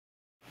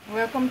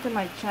welcome to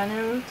my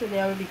channel.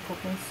 Today I will be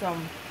cooking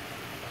some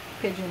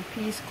pigeon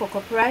peas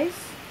cook-up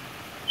rice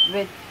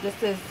with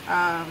this is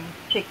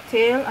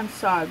pigtail and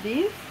salt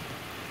beef.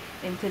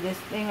 Into this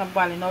thing I'm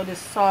boiling out the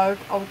salt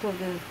out of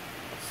the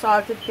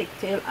salted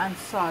pigtail and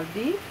salt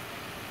beef,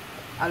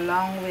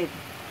 along with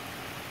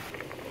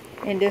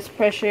in this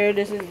pressure.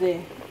 This is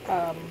the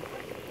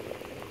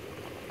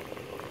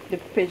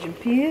pigeon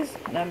peas,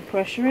 and I'm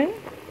pressuring.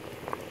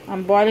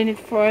 I'm boiling it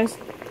first,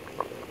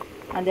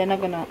 and then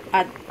I'm gonna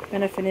add,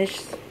 when I finish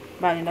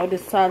boiling out the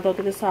salt out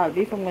of the salt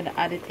beef, I'm gonna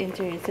add it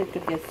into it so it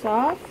could get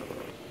soft.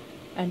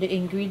 And the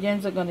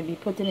ingredients I'm gonna be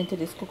putting into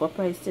this cook-up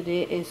rice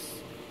today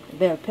is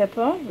bell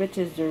pepper, which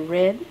is the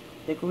red,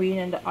 the green,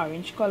 and the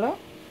orange color.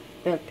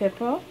 Bell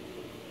pepper,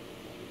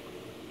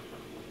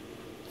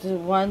 the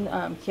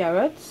one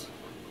carrots,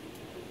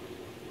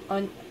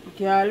 on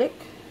garlic,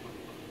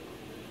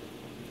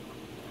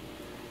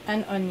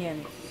 and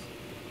onions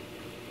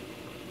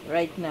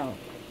right now.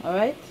 All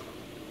right,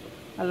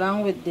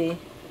 along with the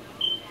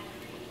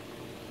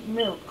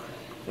milk,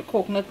 the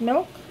coconut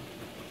milk.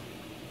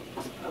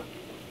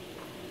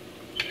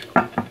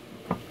 All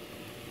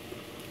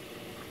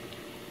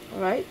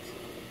right,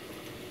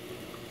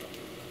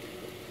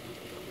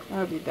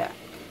 I'll be back.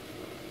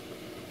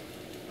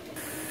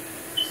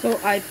 So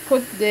I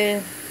put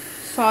the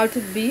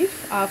salted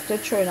beef after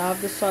throwing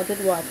off the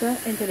salted water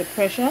into the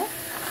pressure,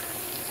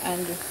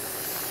 and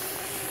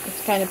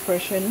it's kind of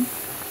pressuring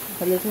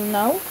a little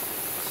now.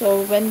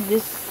 So when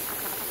this,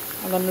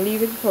 I'm going to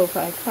leave it for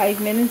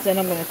 5 minutes, then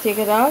I'm going to take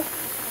it off,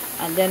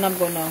 and then I'm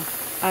going to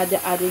add the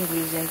other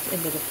ingredients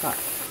into the pot,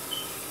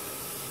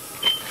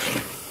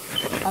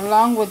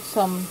 along with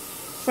some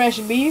fresh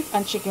beef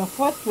and chicken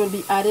foot will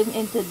be added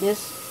into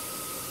this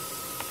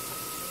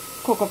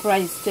cook-up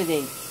rice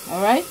today.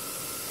 All right,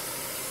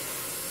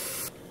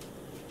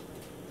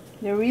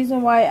 the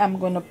reason why I'm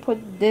going to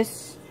put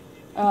this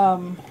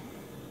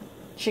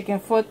chicken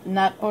foot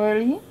not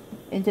early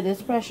into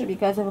this pressure,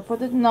 because if I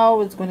put it now,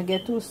 it's going to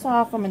get too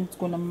soft and it's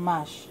going to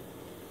mash.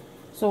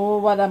 So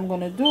what I'm going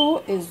to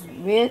do is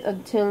wait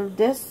until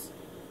this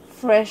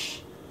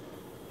fresh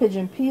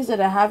pigeon peas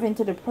that I have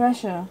into the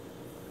pressure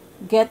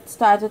get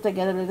started to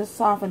get a little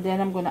soft, and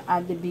then I'm going to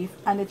add the beef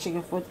and the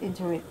chicken foot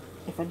into it.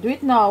 If I do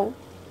it now,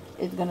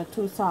 it's going to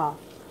too soft.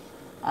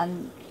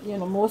 And you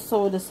know, most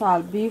so the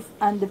salt beef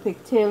and the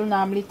pigtail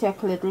normally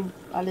take a little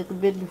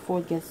bit before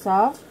it gets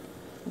soft,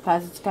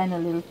 because it's kind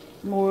of a little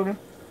more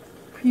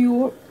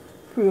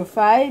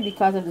purified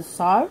because of the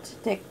salt.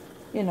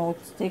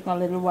 It's taking a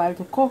little while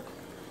to cook.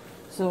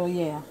 So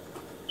yeah,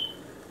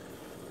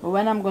 but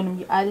when I'm going to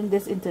be adding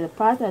this into the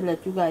pot, I'll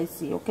let you guys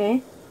see.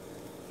 Okay,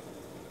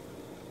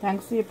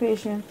 thanks for your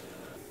patience.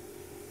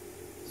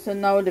 So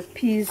now the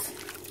peas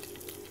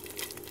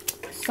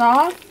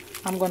soft,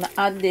 I'm going to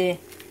add the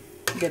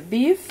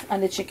beef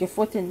and the chicken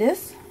foot in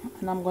this,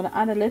 and I'm going to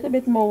add a little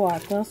bit more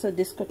water so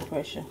this could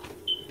pressure.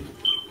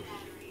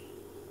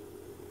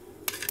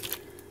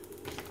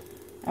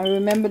 And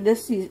remember,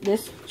 this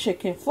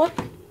chicken foot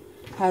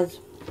has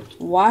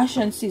washed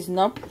and seasoned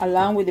up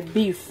along with the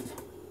beef.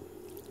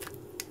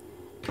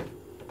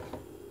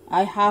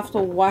 I have to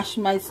wash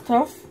my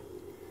stuff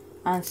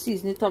and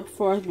season it up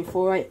first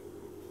before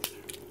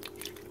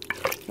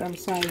I'm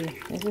sorry,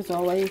 this is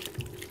all I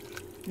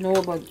know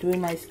about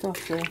doing my stuff.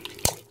 So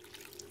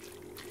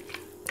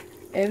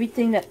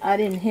everything that I add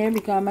in here,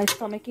 because my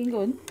stomach ain't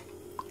good,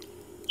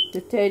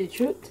 to tell you the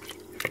truth.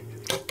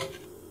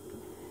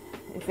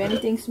 If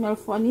anything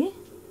smells funny,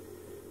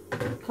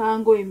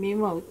 can't go in my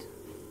mouth.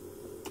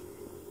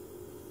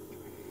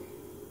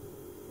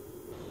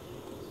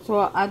 So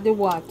I add the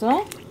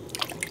water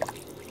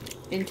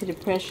into the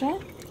pressure,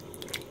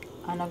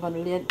 and I'm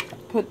gonna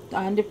put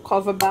the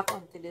cover back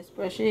onto this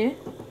pressure here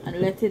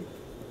and let it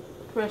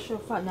pressure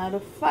for another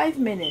 5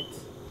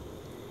 minutes,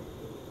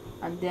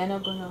 and then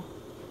I'm gonna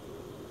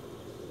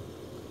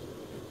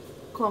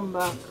come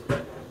back.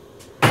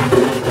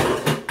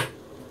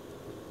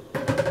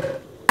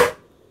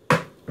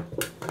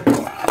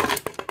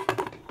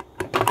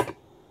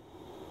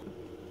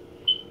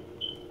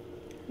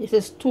 This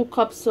is 2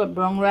 cups of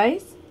brown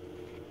rice,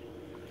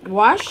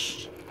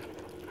 washed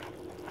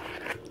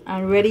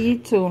and ready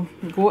to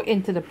go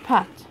into the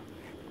pot.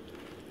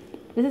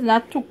 This is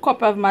not 2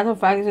 cups, as a matter of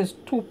fact, this is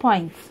 2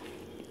 pints.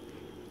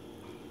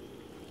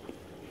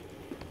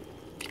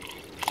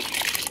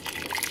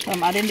 So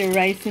I'm adding the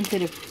rice into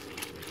the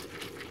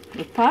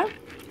pot.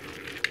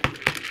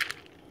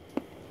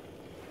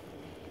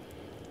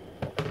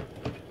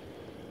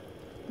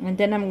 And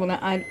then I'm going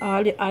to add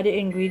all the other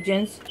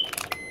ingredients,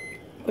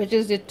 which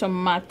is the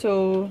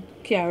tomato,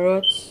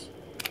 carrots,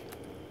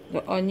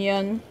 the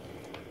onion,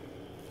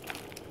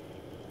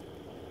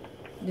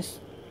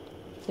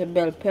 the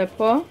bell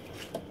pepper,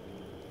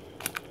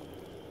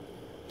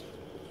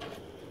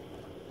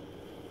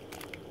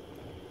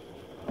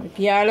 the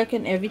garlic,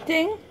 and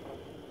everything.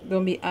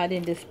 Don't be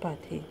adding this pot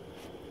here.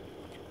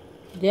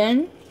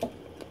 Then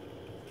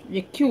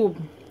the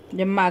cube,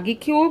 the Maggi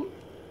Cube,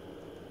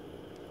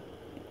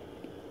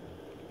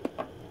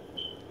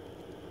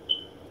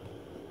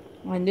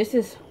 And this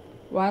is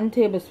 1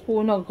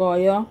 tablespoon of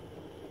Goya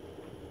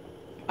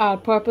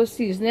all-purpose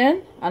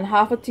seasoning and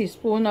half a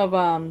teaspoon of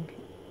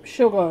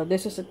sugar.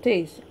 This is a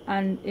taste,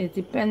 and it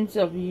depends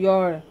of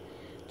your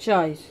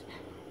choice.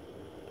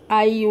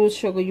 I use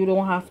sugar. You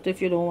don't have to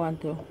if you don't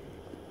want to.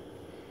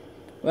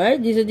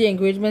 Right, these are the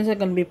ingredients I'm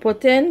going to be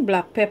put in.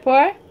 Black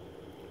pepper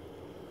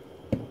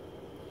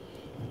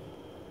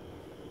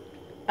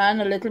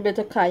and a little bit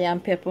of cayenne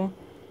pepper,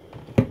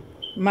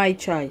 my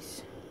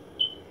choice.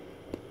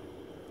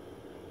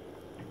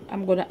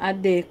 I'm going to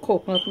add the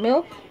coconut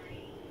milk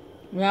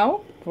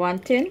now, 1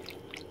 tin.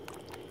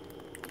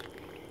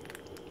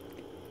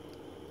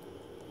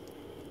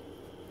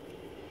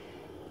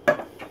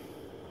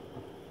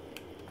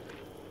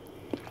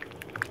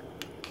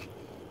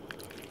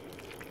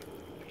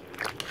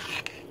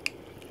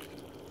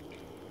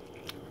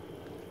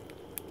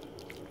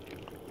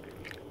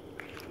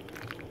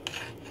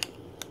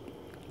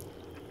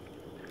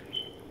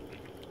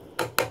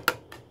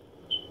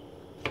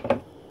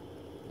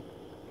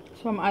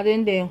 So I'm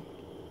adding the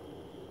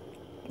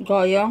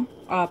Goya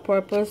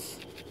all-purpose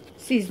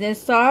seasoning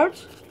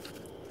salt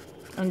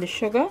and the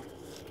sugar.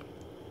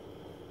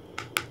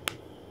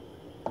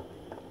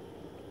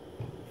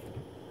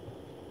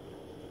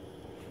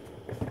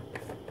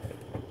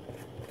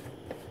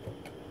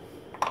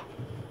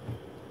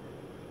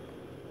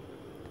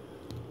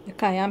 The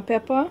cayenne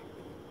pepper,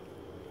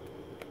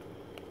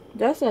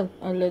 just a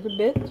little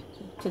bit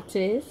to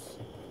taste.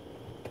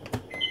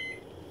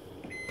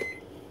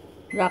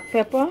 Black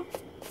pepper,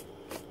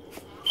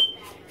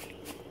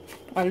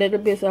 a little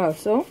bit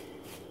also.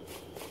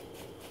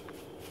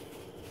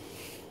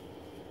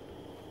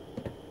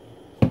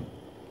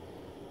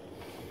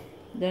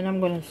 Then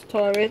I'm going to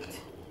stir it,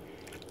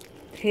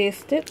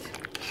 taste it,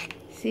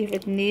 see if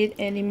it needs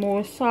any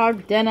more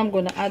salt. Then I'm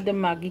going to add the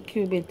Maggi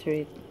Cube into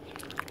it.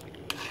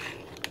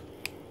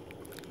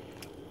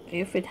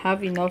 If it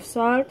have enough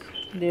salt,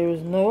 there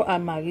is no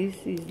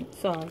Maggi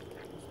salt,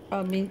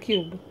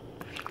 cube.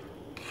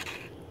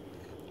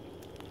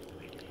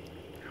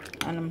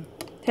 And I'm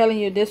telling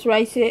you, this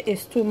rice here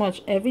is too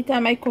much. Every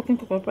time I cook in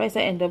coconut rice,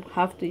 I end up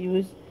have to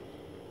use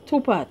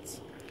 2 pots.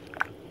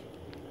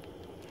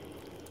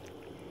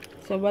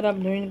 So what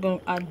I'm doing,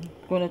 I'm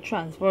going to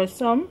transfer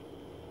some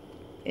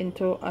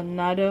into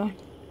another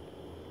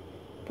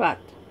pot.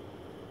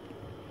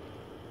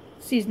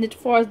 Season it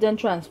first, then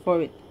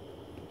transfer it.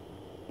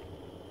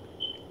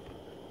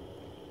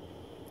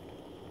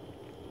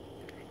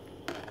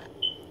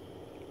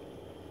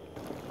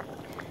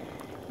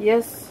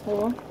 Yes,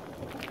 so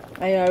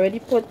I already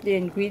put the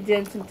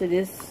ingredients into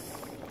this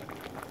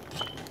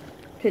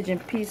pigeon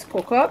peas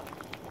cook up.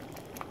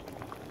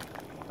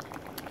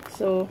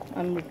 So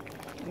I'm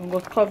going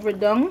to cover it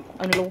down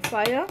on low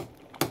fire,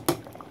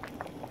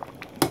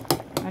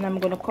 and I'm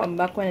going to come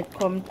back when it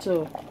comes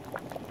to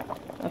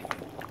a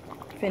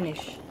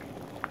finish.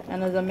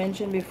 And as I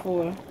mentioned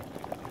before,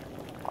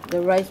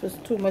 the rice was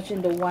too much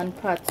in the 1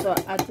 pot, so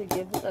I had to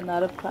give it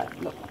another pot.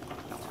 Look,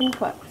 2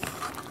 pots.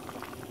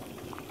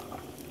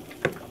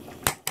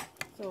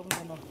 So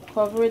I'm going to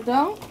cover it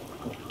down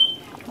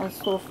on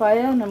slow fire,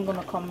 and I'm going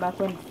to come back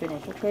when it's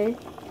finished, okay?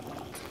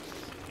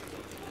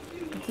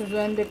 This is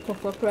when the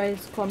coconut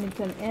rice comes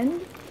to an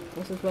end.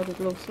 This is what it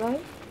looks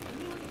like.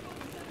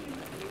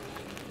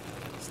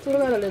 Still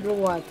got a little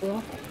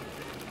water.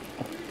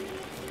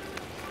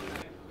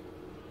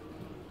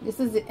 This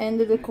is the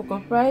end of the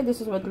coconut rice.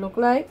 This is what it looks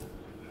like.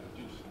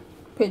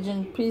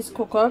 Pigeon peas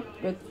cook up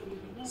with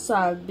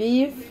salt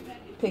beef,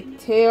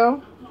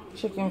 pigtail,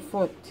 chicken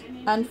foot,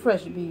 and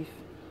fresh beef.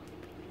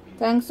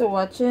 Thanks for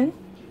watching.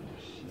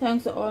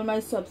 Thanks to all my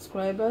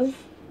subscribers,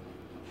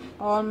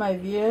 all my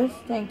viewers.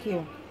 Thank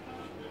you.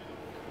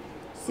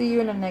 See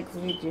you in the next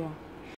video.